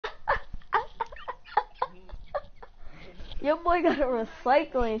Your boy got a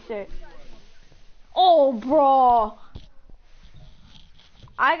recycling shirt. Oh, bro.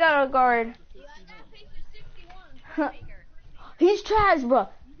 I got a guard. He's trash, bro.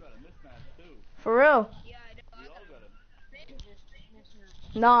 For real.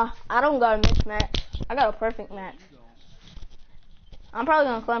 Nah, I don't got a mismatch. I got a perfect match. I'm probably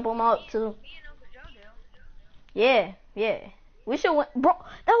gonna clamp him up too. Yeah, yeah. We should win. Bro,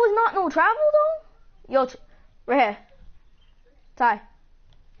 that was not no travel though. Yo, right here. Ty.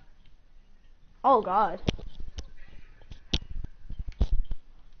 Oh god.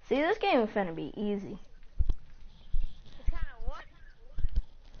 See, this game is finna be easy.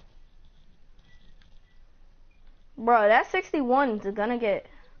 Bro, that 61 is gonna get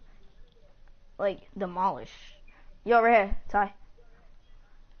like demolished. Yo, right here, Ty.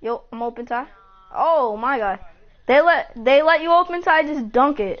 Yo, I'm open, Ty. Oh my god. They let you open, Ty, just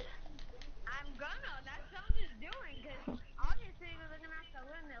dunk it. I'm gonna, that's what I'm just doing, because obviously they're gonna have to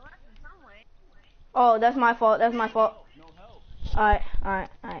learn their lesson some way. Oh, that's my fault, that's my fault. Alright.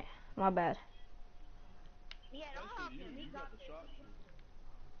 My bad. Yeah, don't help him, he got this.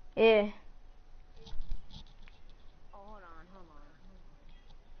 Yeah. Oh, hold on.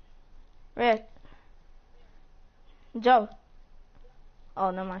 Red. Joe.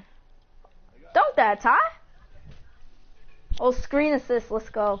 Oh, never mind. Dunk that, Ty. Oh, screen assist, let's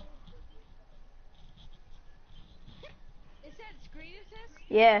go. It said screen assist?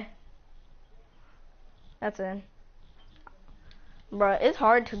 Yeah. That's in. Bruh, it's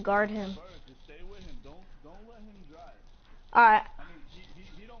hard to guard him. Just stay with him. Don't let him drive. Alright. I mean,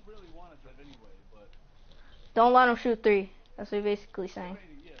 he don't really want to drive anyway, but... Don't let him shoot three. That's what you're basically saying.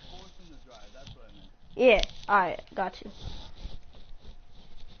 Yeah, force him to drive. That's what I meant. Yeah. Alright, got you.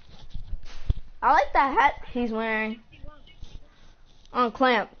 I like that hat he's wearing. On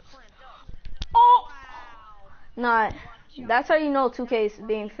clamp. Oh! Nah, that's how you know 2K is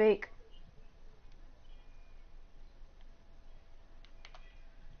being fake.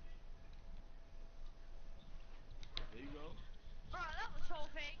 There you go. Bro, that was so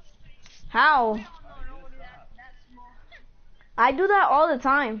fake. How? We all know that small. I do that all the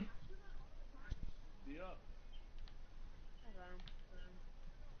time. Yeah.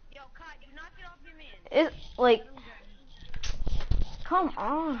 Yo, Kai, do not get off your man. It's like, come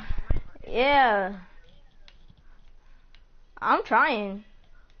on. Yeah. I'm trying.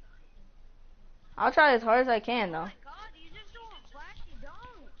 I'll try as hard as I can though. Oh my god, you just doing flashy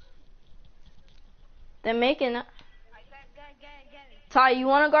dunks. They're making it. Get it. Ty, you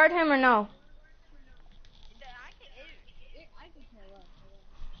want to guard him or no? I can tell up.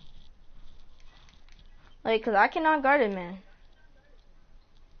 Like, cause I cannot guard him, man.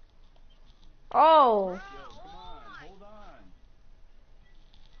 Oh. Yo, come on. Hold on.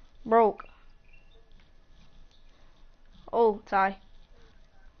 Broke. Oh, Ty.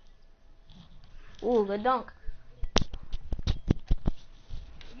 Ooh, good dunk.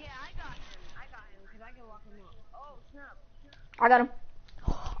 Yeah, I got him, because I can walk him up. Oh, snap. I got him.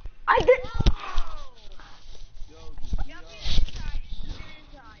 I did. Yo, Yep, he's inside. He's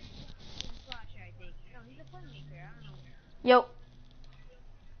a flasher, I think. No, he's a playmaker, I don't know. Yo.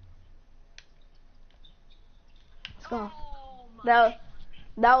 Let's go. Oh my.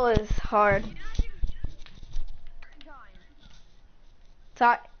 That was hard.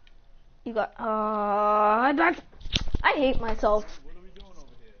 Ty, you got. I hate myself. what are we doing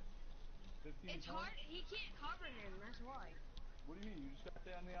over here? 15 It's hard. He can't cover him. That's why. What do you mean? You just got to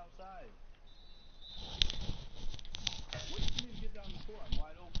stay on the outside. What do you mean get down the court? I'm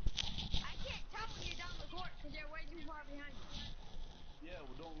wide open. I can't tell when you're down the court because they're way too far behind you. Yeah,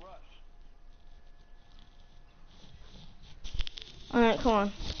 well, don't rush. Alright, come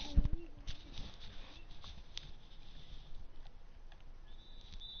on.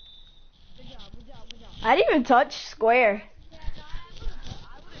 Good job. I didn't even touch square.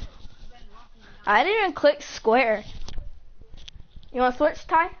 I didn't even click square. You want to switch,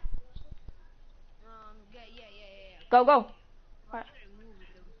 Ty? Yeah. Go. Right.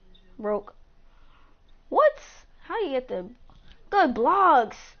 Broke. What? How do you get the good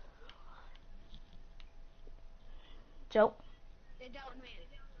blocks? Joe.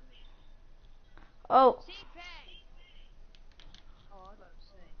 Oh.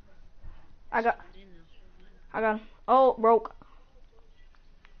 I got him. Oh, broke.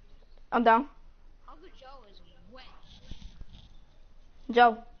 I'm down. Uncle Joe is wet.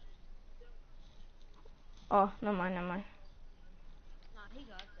 Joe. Oh, never mind. Nah, he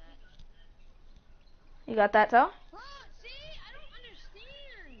got that. You got that, Joe? Bro, see? I don't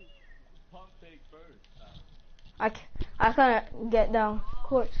understand. Pump fake first. I couldn't get down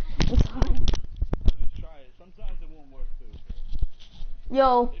court. At least try it. Sometimes it won't work too.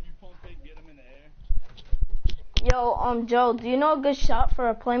 Yo, If you pump fake, get him in the air. Joe, do you know a good shot for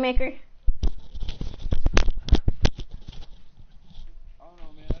a playmaker? I don't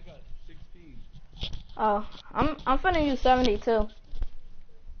know, man. I got 16. Oh, I'm finna use 72.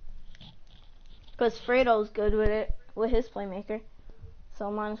 Cause Fredo's good with it, with his playmaker. So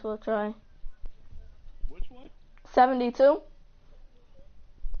might as well try. Which one? 72?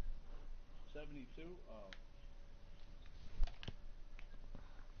 72? Oh.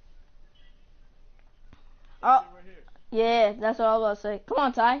 Oh, Right here. yeah, that's what I was about to say. Come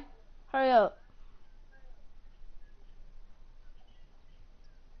on, Ty. Hurry up.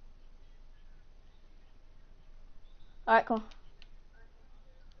 Alright, come on.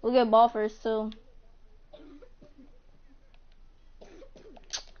 We'll get ball first, too.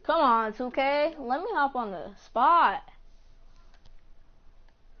 Come on, 2K. Let me hop on the spot.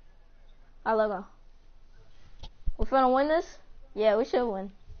 Alright, let go. We're finna win this? Yeah, we should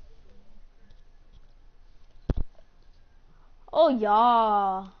win. Oh,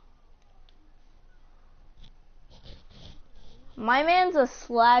 yeah. My man's a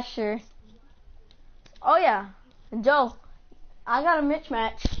slasher. Oh, yeah. Joe, I got a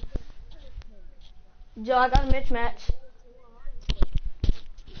mismatch. Joe, I got a mismatch.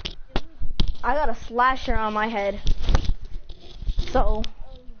 I got a slasher on my head. So,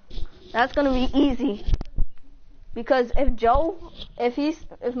 that's gonna be easy. Because if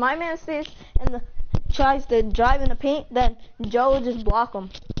my man stays and tries to drive in the paint, then Joe will just block him.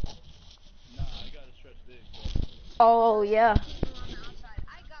 Nah, I gotta stretch big. Bro. Oh, yeah. On the outside.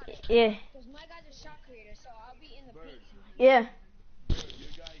 I got it. Yeah. Because my guy's a shot creator, so I'll be in the Bird. paint sometimes. Yeah. Bird, your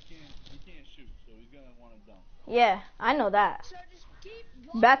guy can't shoot, so he's gonna want to dunk. Yeah, I know that. So just keep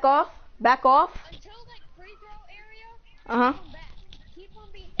blocking Back off. Back off. until like free throw area. Uh-huh. Keep him back. Keep him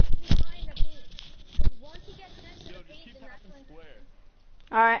behind the paint. 'Cause once he gets next to Yo, the just paint, keep then that's passing when. square.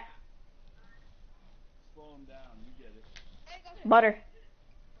 Alright. Slow him down. You get it. There you go. Butter.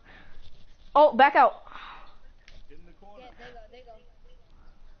 Oh, back out. Get in the corner. Yeah, there you go. There you go.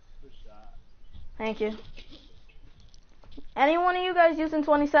 Good shot. Thank you. Any one of you guys using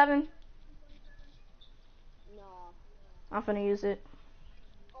 27? No. I'm finna use it.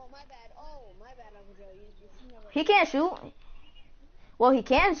 Oh, my bad. Oh, my bad, Uncle Joe. You should never. He can't shoot. Well, he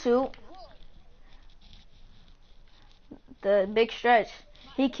can shoot. Oh, The big stretch.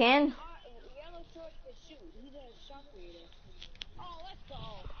 He can. Yellow shorts to shoot. He's a shot creator. Oh, let's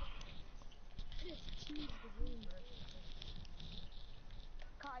go. Just cheese the game.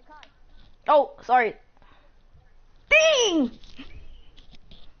 Kai. Oh, sorry. Ding!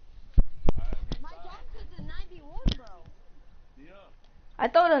 Alright, My dunk is a 91, bro. yeah. I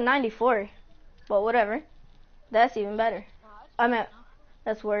thought it was 94. But whatever. That's even better. I mean,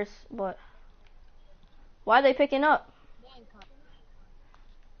 that's worse, but. Why are they picking up? Dang, Kai.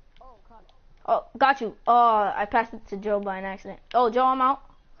 Oh, Kai. Oh, got you. Oh, I passed it to Joe by an accident. Oh, Joe, I'm out.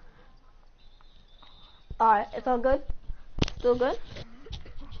 Alright, it's all good. Still good?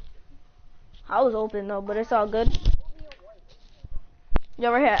 I was open though, but it's all good.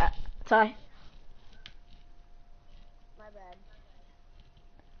 Yo, right here, Ty. My bad.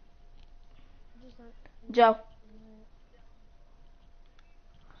 Joe.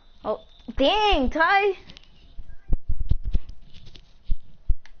 Oh, dang, Ty.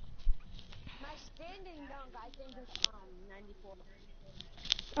 My standing dunk, I think, is 94.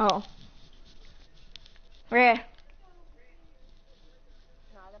 Oh. Right here.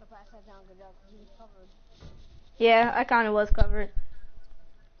 No, I gotta pass that down, good job, because he was covered. Yeah, I kind of was covered.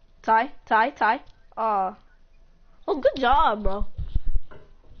 Ty. Oh, good job, bro.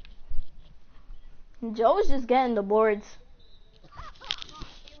 Joe's just getting the boards. I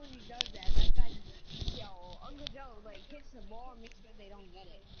hate when he does that. That guy just, Uncle Joe, like, hits the ball and makes sure they don't get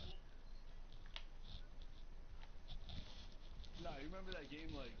it. Nah, you remember that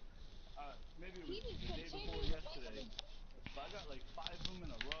game, like, maybe it was He just the day before continues yesterday. But I got like 5 of them in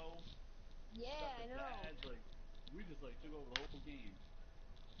a row. Yeah, Got I the know. pads, like, we just like took over the whole game.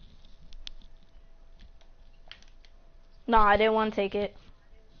 No, I didn't want to take it.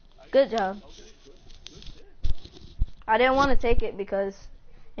 Good job. Okay, good shit. I didn't want to take it because,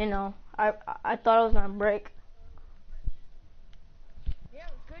 you know, I thought I was gonna break. Yeah,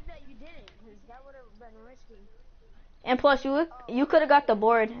 it was good that you didn't, because that would have been risky. And plus, you could have got the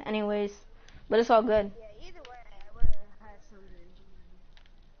board anyways, but it's all good. Yeah, either way, I would have had something.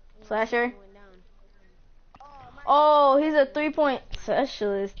 Slasher. Went down. Oh, my Oh, he's a 3-point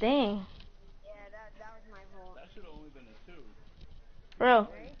specialist. Dang. Yeah, that was my fault. That should have only been a 2. Bro. Right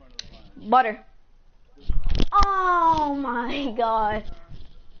in front of the line. Butter. Oh my god.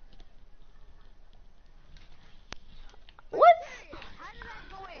 What? How did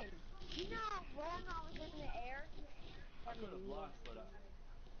I could have blocked, but I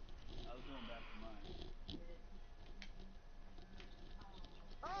was going back to mine.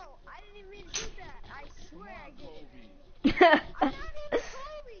 Oh, I didn't even mean to shoot that. I Come swear I on, did. Kobe. I'm not even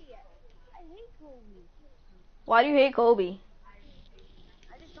Kobe. I hate Kobe. Why do you hate Kobe? I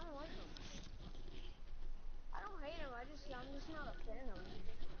just don't like him. I don't hate him. I'm just not a fan of him.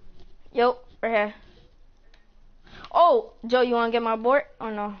 Yo, right here. Oh, Joe, you wanna get my board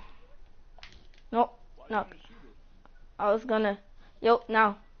or no? Nope. Why No. you gonna shoot it? I was gonna. Yo,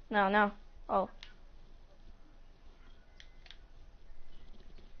 now. Oh.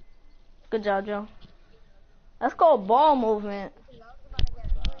 Good job, Joe. That's called ball movement. Because I was about to get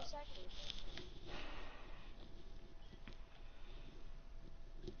it 3 seconds.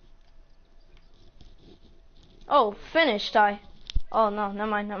 Oh, finish, Ty. Oh, no,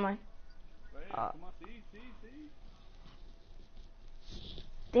 never mind. Right here, come on, see.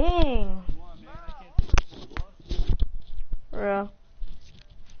 Dang. Come on, man, I can't take no more loss. Bro.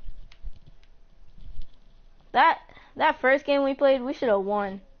 That first game we played, we should have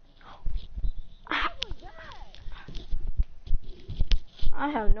won. What was that? I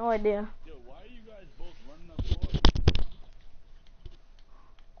have no idea. Yo, why are you guys both running up court?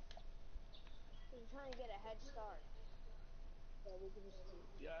 He's trying to get a head start. So we can just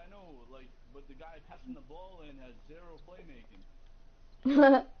Yeah, I know, like, but the guy passing the ball in has zero playmaking.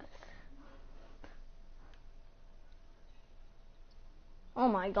 Oh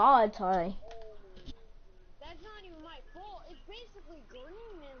my God, Ty. That's not even my fault. It's basically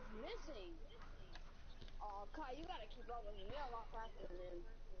Green is missing. Oh, Kai, you gotta keep up with him. You're a lot faster than him.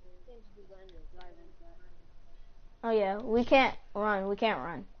 Seems to be going to drive in that. Oh yeah, we can't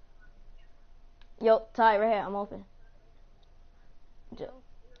run. Yo, Ty, right here, I'm open.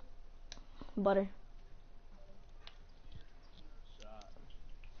 Butter. Shot.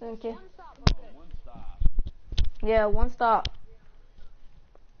 Thank you. One stop, Oh, okay. one stop. Yeah, one stop.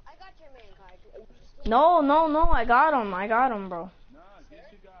 I got your man, Kai. You just No, I got him, bro. Nah,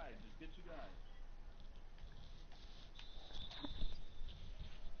 get your guy. Just get your guy.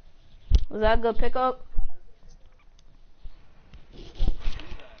 Was that a good pickup? Do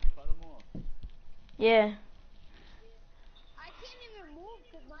that. Cut him off. Yeah. I can't even move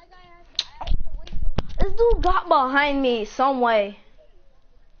because my guy I have to wait for. This dude got behind me some way.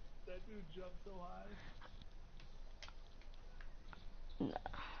 That dude jumped so high.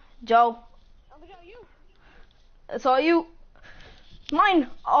 Joe, Uncle Joe, you. it's all you. Mine.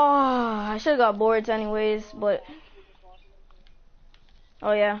 Oh, I should have got boards anyways, but.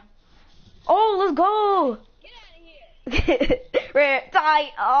 Oh yeah. Oh, let's go. Get out of here. Right,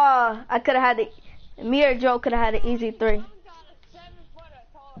 Ty. Oh, I could have had me or Joe could have had an easy 3. Some got a 7-footer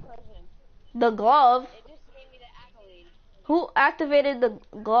tall person. The glove. It just gave me the accolade. Who activated the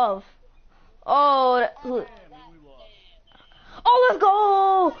glove? Oh, who? Damn, and we lost. Oh, let's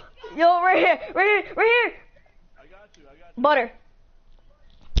go! Yo, right here. I got you. Butter.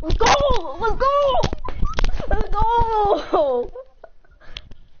 Let's go! Let's go!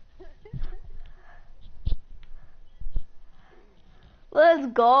 Let's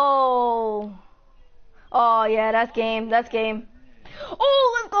go! Oh yeah, that's game.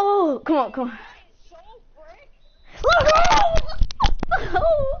 Oh, let's go! Come on. So brick. Let's go!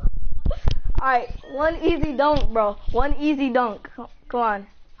 Alright, one easy dunk, bro. Come on.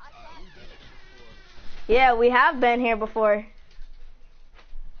 Yeah, we have been here before.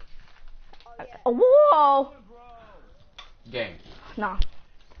 Oh, yeah. Whoa! Game. Nah,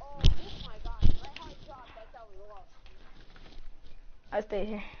 Oh my god. Right how I dropped, I thought we lost. I stay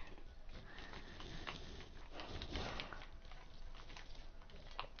here.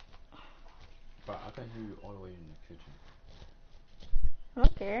 But I can hear you all the way in the kitchen. I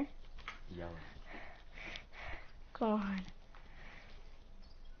don't care. Yelling. Come on.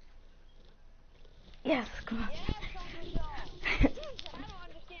 Yes, come on. Yes, Uncle Joe. I don't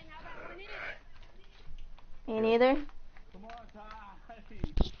understand how that went in. Me neither. Come on, Ty.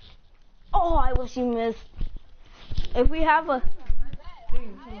 Oh, I wish you missed. If we have a...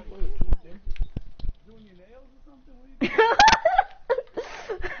 Doing your nails or something? What are you doing?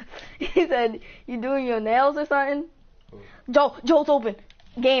 He said, you doing your nails or something? Joe's open.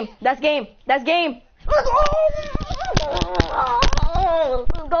 Game. That's game. Let's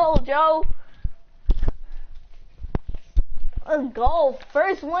go, Joe. Let's go.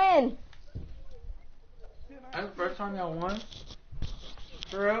 First win. That's the first time y'all won?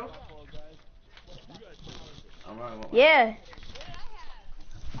 For real? I'm right. Yeah.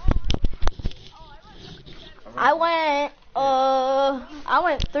 I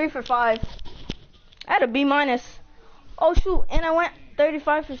went 3 for 5. I had a B minus. Oh shoot, and I went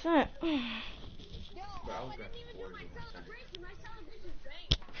 35%. Yo, I didn't even do my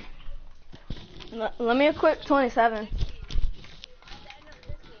Let me equip 27. At the end of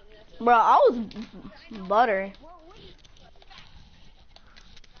this game, that's Bro, I was buttery.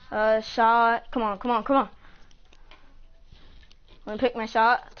 Shot. Come on, come on, come on. Let me pick my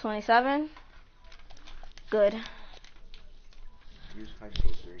shot. 27. Good. Use high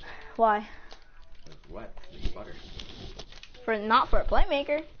school 3. Why? What? It's butter. Not for a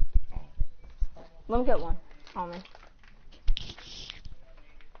playmaker. Let me get one. Oh man.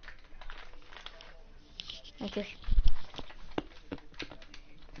 Thank you.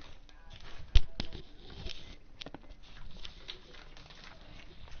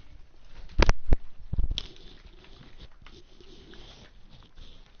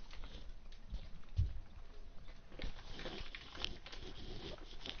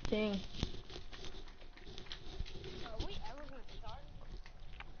 Dang. Are we ever gonna start?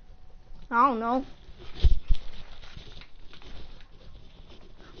 I don't know.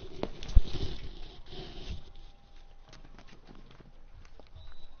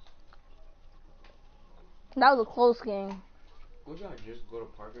 That was a close game. Would y'all just go to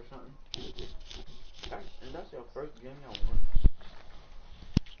park or something? That's your first game y'all won?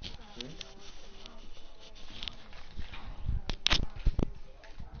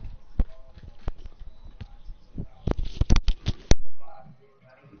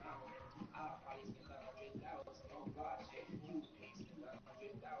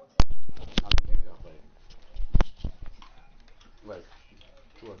 How many games y'all played? Like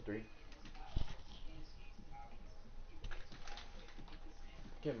 2 or 3?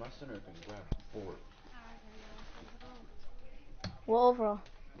 Okay, my center can grab 4. What overall?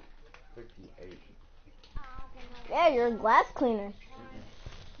 58. Yeah, you're a glass cleaner.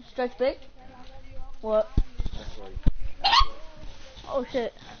 Stretch big? What? That's like Oh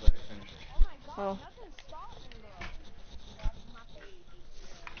shit. athletic finisher. Oh. Nothing stopped me though. My face.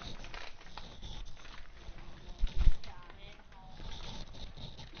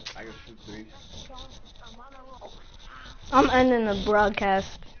 I can shoot 3s. I'm on a roll. I'm ending the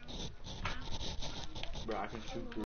broadcast. Bro, I can shoot 3.